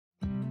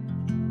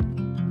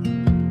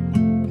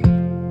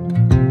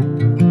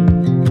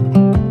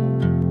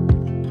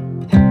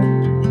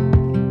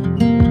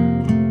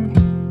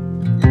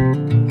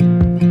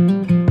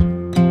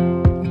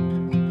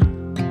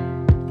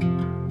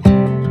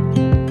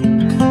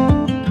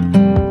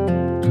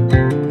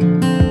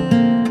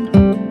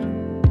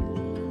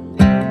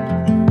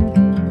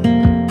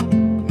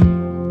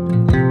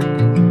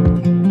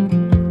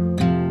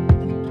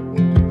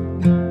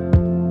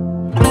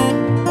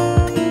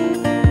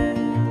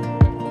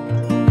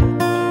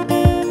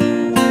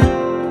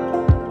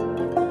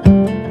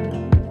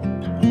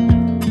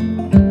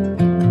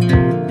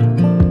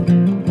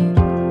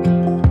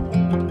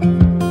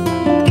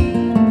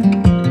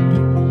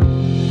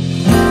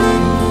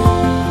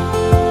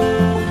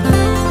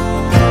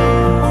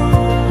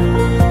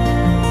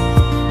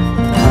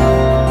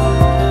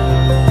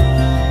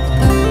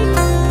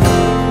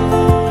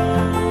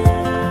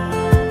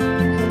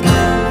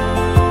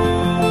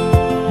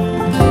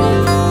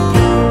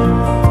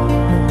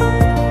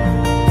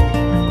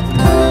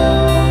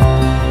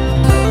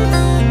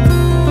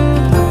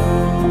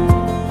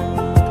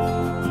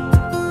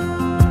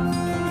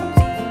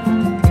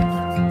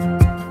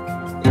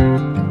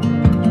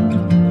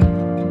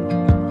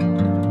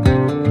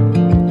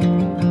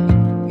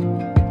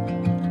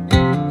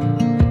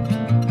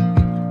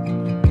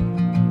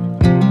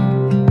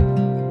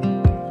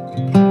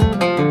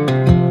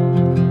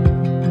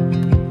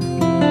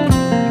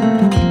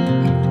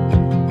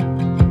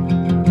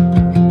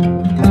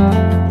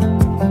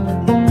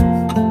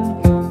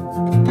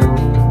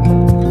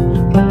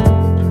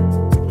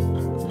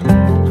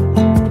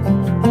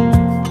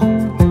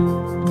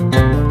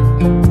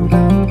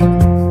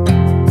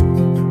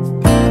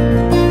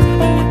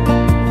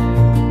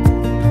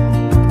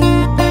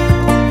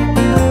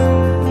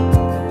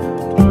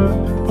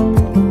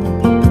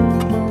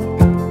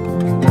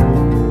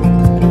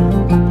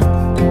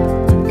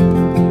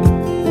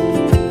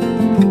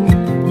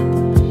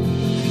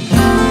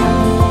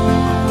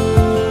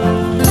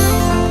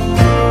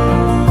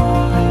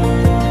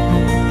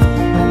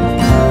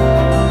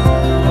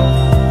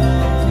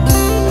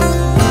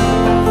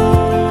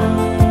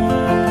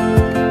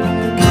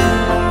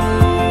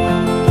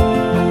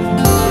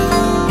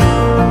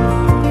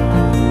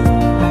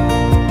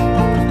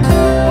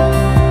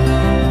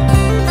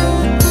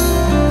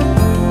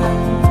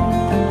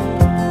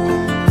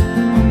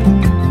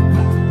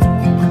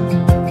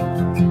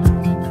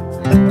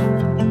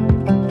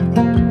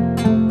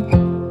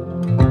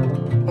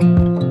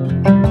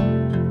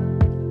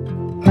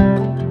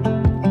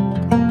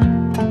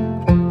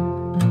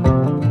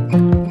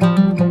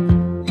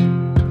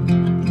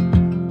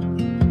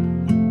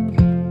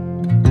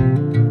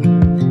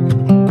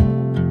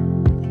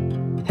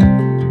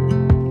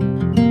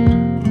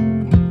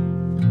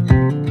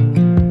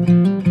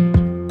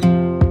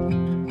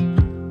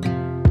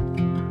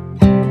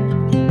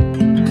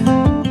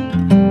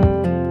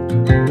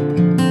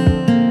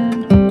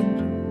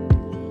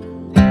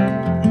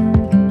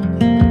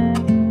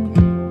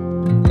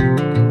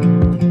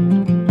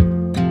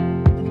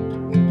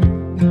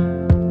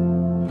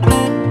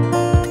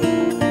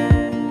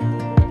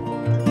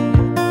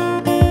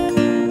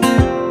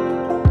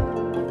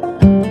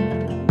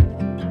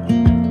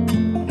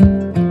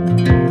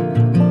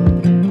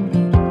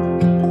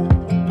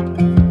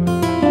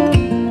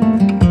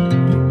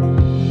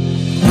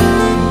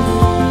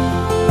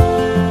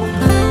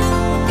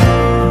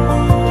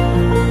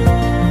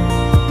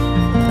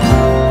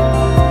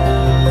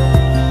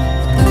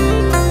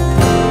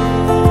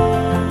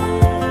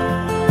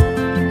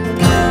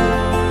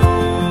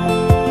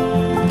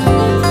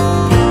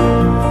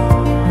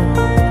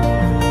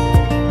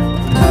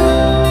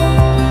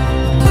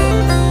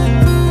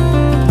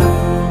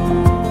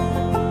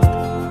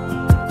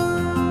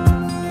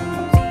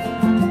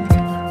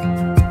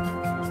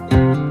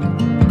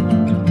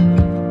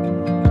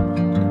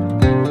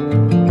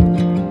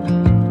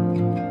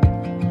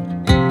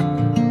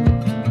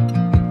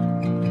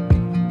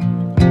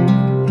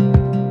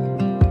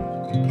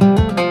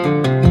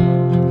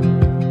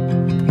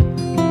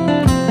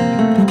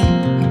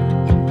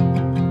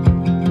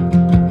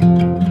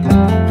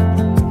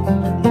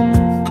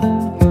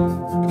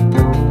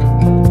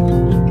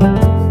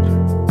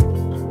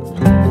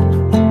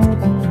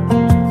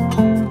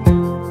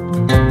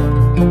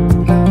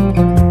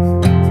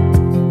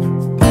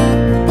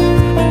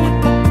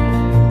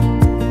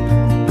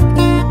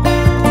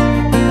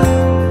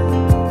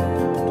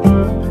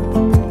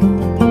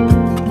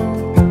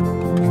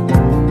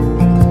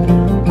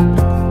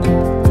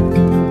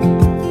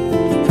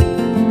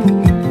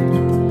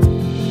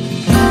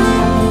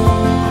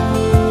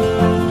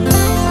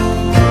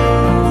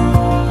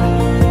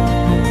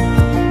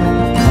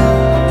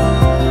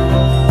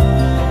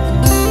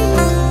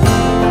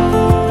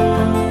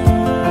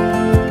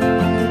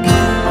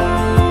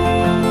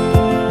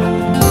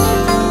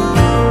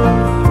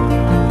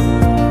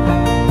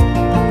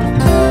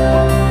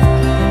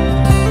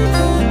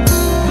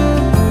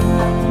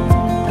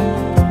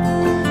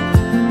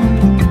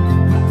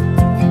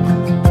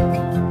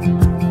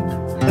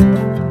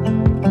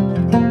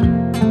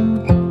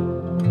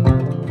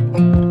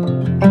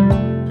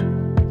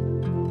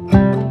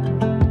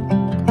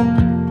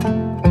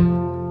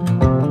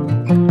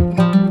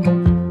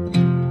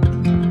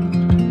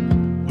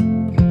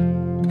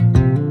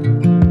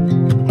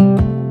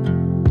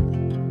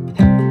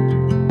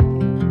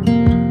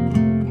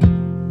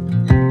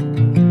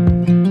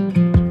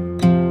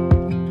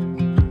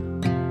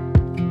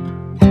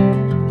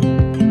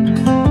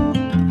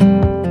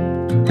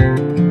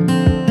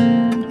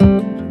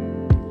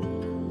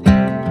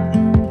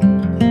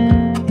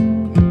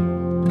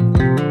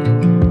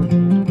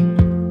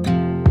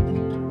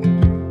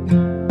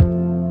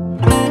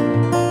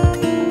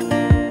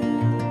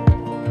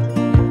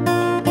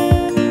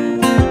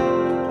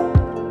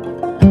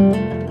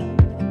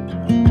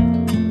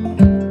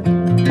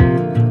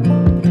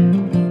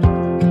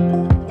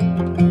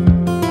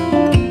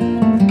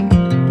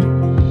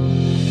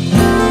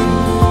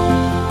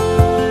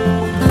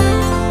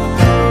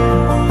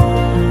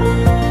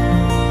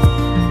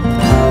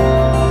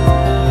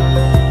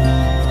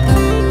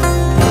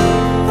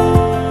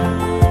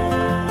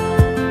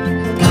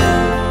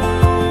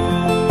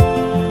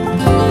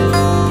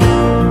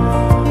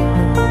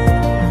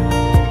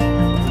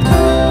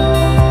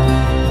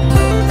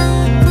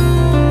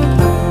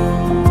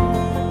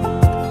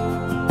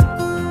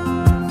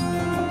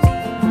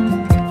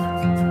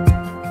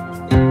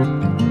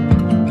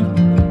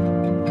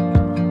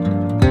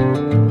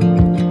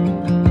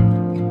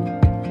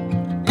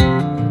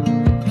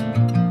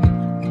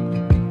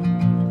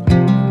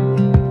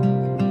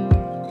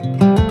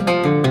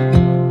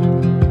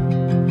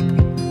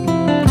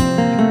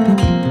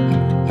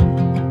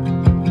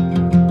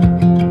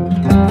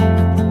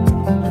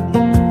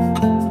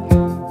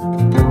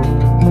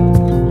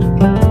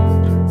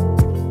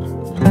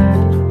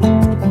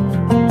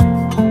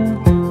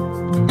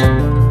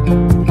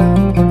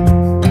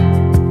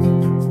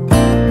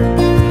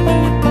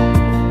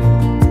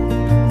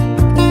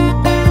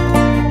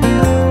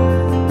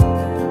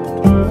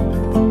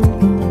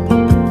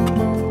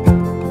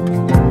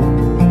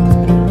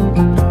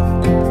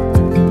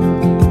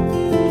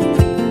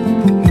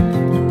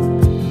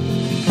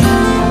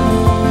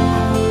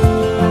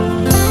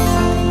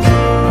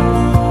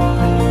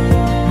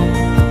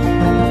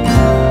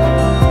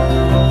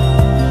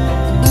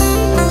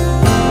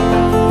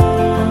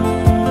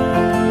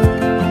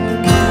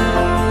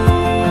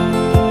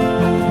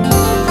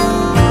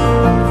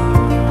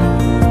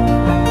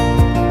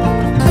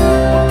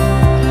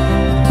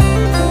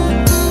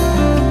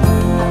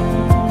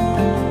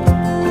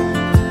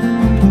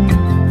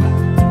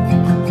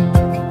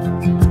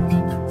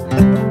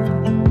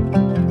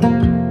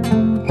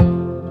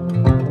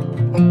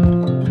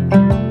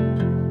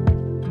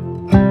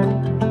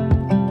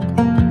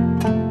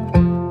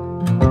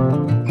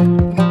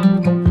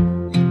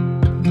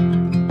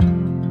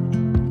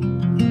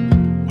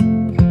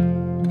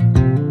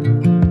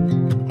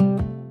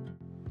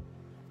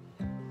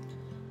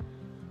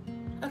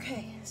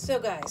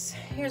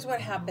here's what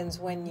happens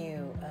when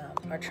you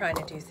are trying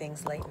to do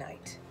things late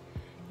night.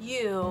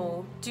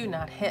 You do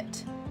not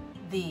hit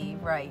the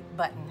right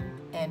button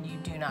and you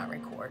do not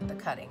record the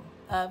cutting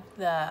of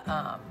the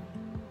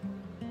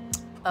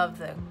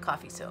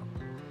coffee soap.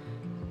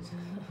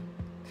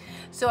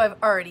 So I've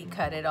already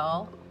cut it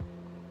all.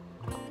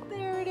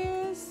 There it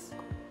is.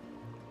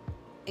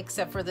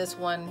 Except for this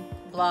one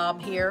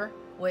blob here,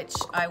 which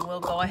I will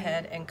go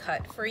ahead and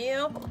cut for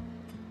you.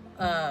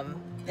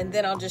 And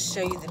then I'll just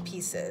show you the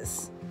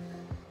pieces.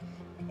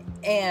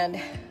 And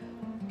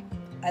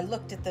I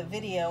looked at the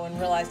video and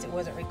realized it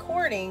wasn't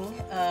recording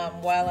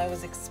while I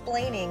was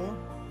explaining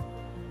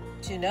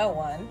to no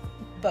one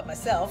but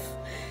myself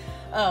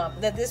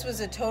that this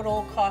was a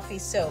total coffee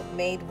soap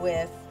made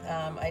with,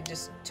 I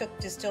just took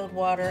distilled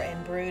water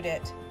and brewed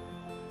it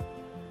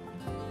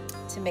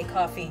to make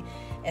coffee,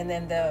 and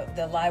then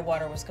the lye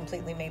water was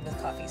completely made with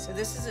coffee. So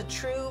this is a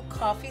true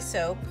coffee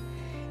soap,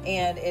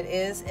 and it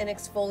is an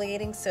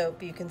exfoliating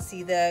soap. You can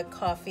see the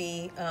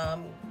coffee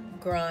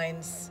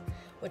grinds,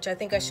 which I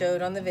think I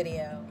showed on the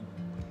video.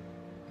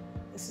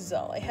 This is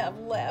all I have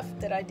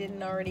left that I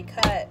didn't already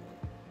cut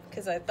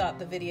because I thought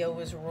the video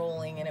was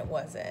rolling and it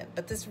wasn't.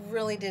 But this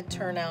really did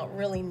turn out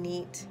really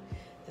neat.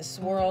 The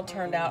swirl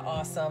turned out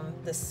awesome.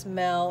 The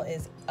smell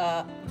is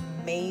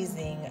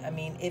amazing. I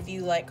mean, if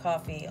you like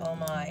coffee, oh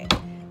my,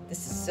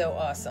 this is so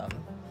awesome.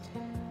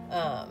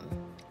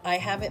 I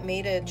haven't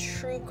made a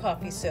true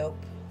coffee soap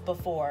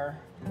before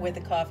with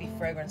a coffee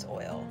fragrance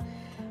oil.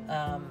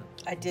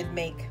 I did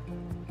make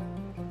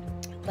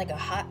like a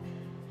hot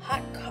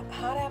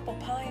apple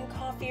pie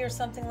coffee or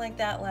something like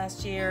that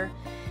last year,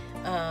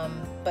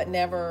 but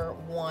never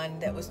one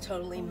that was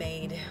totally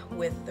made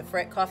with the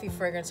coffee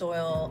fragrance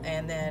oil.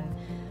 And then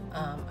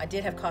I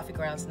did have coffee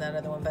grounds in that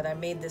other one, but I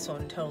made this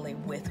one totally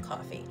with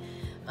coffee,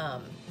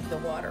 the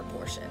water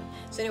portion.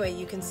 So anyway,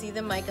 you can see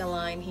the mica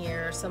line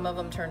here. Some of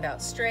them turned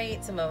out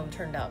straight, some of them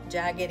turned out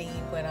jaggedy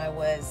when I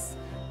was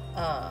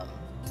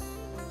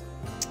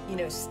you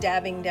know,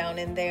 stabbing down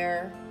in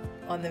there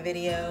on the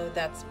video.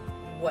 That's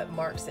what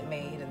marks it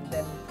made, and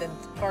then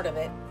part of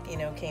it, you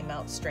know, came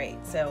out straight.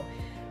 So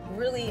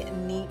really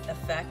neat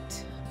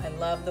effect. I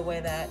love the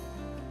way that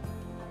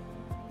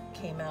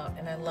came out,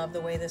 and I love the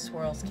way the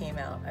swirls came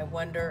out. I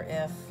wonder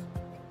if,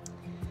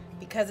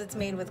 because it's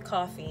made with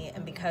coffee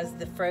and because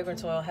the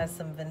fragrance oil has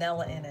some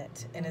vanilla in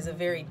it and is a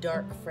very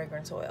dark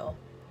fragrance oil,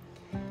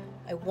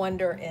 I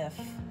wonder if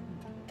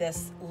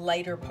this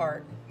lighter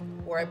part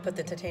where I put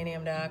the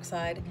titanium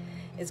dioxide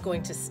is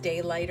going to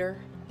stay lighter.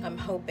 I'm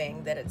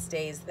hoping that it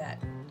stays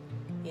that,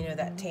 you know,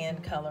 that tan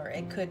color.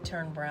 It could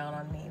turn brown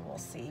on me, we'll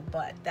see,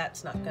 but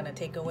that's not gonna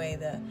take away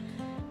the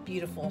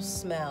beautiful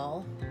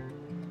smell.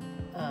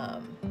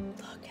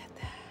 Look at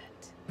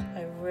that.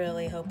 I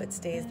really hope it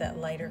stays that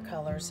lighter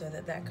color so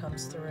that that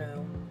comes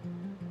through.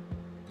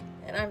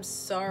 And I'm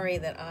sorry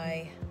that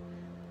I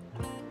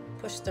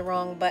pushed the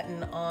wrong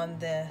button on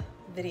the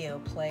video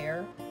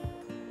player.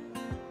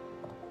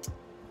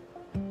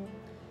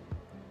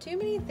 Too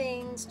many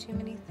things, too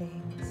many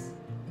things.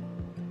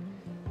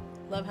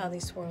 Love how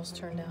these swirls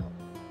turned out.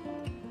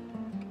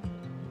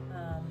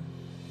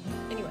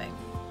 Anyway,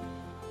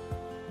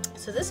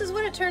 so this is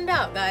what it turned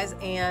out, guys,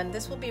 and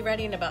this will be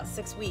ready in about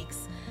 6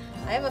 weeks.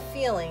 I have a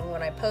feeling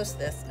when I post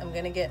this, I'm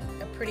gonna get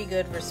a pretty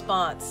good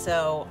response,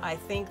 so I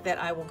think that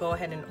I will go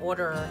ahead and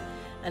order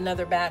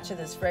another batch of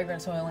this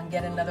fragrance oil and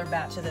get another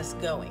batch of this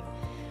going.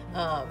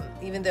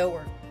 Even though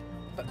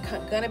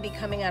we're gonna be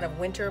coming out of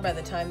winter by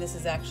the time this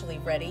is actually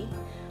ready,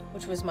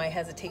 which was my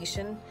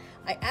hesitation.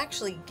 I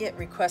actually get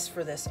requests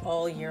for this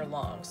all year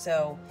long.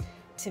 So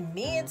to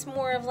me, it's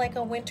more of like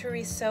a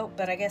wintry soap,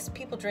 but I guess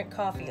people drink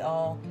coffee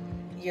all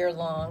year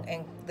long,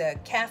 and the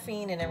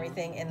caffeine and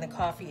everything in the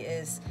coffee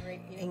is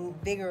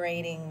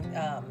invigorating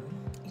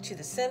to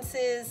the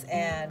senses,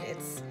 and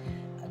it's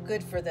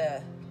good for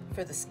the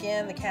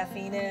skin, the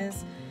caffeine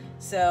is.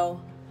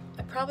 So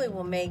I probably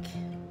will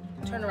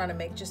turn around and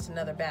make just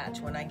another batch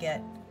when I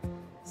get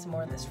some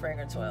more of this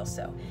fragrance oil.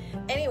 So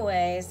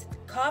anyways,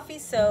 coffee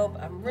soap,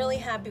 I'm really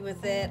happy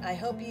with it. I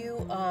hope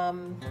you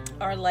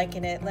are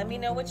liking it. Let me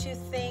know what you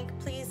think.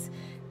 Please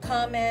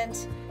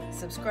comment,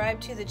 subscribe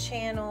to the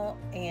channel,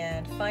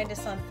 and find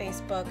us on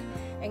Facebook.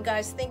 And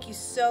guys, thank you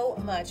so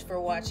much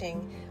for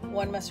watching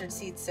One Mustard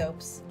Seed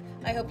Soaps.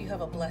 I hope you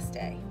have a blessed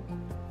day.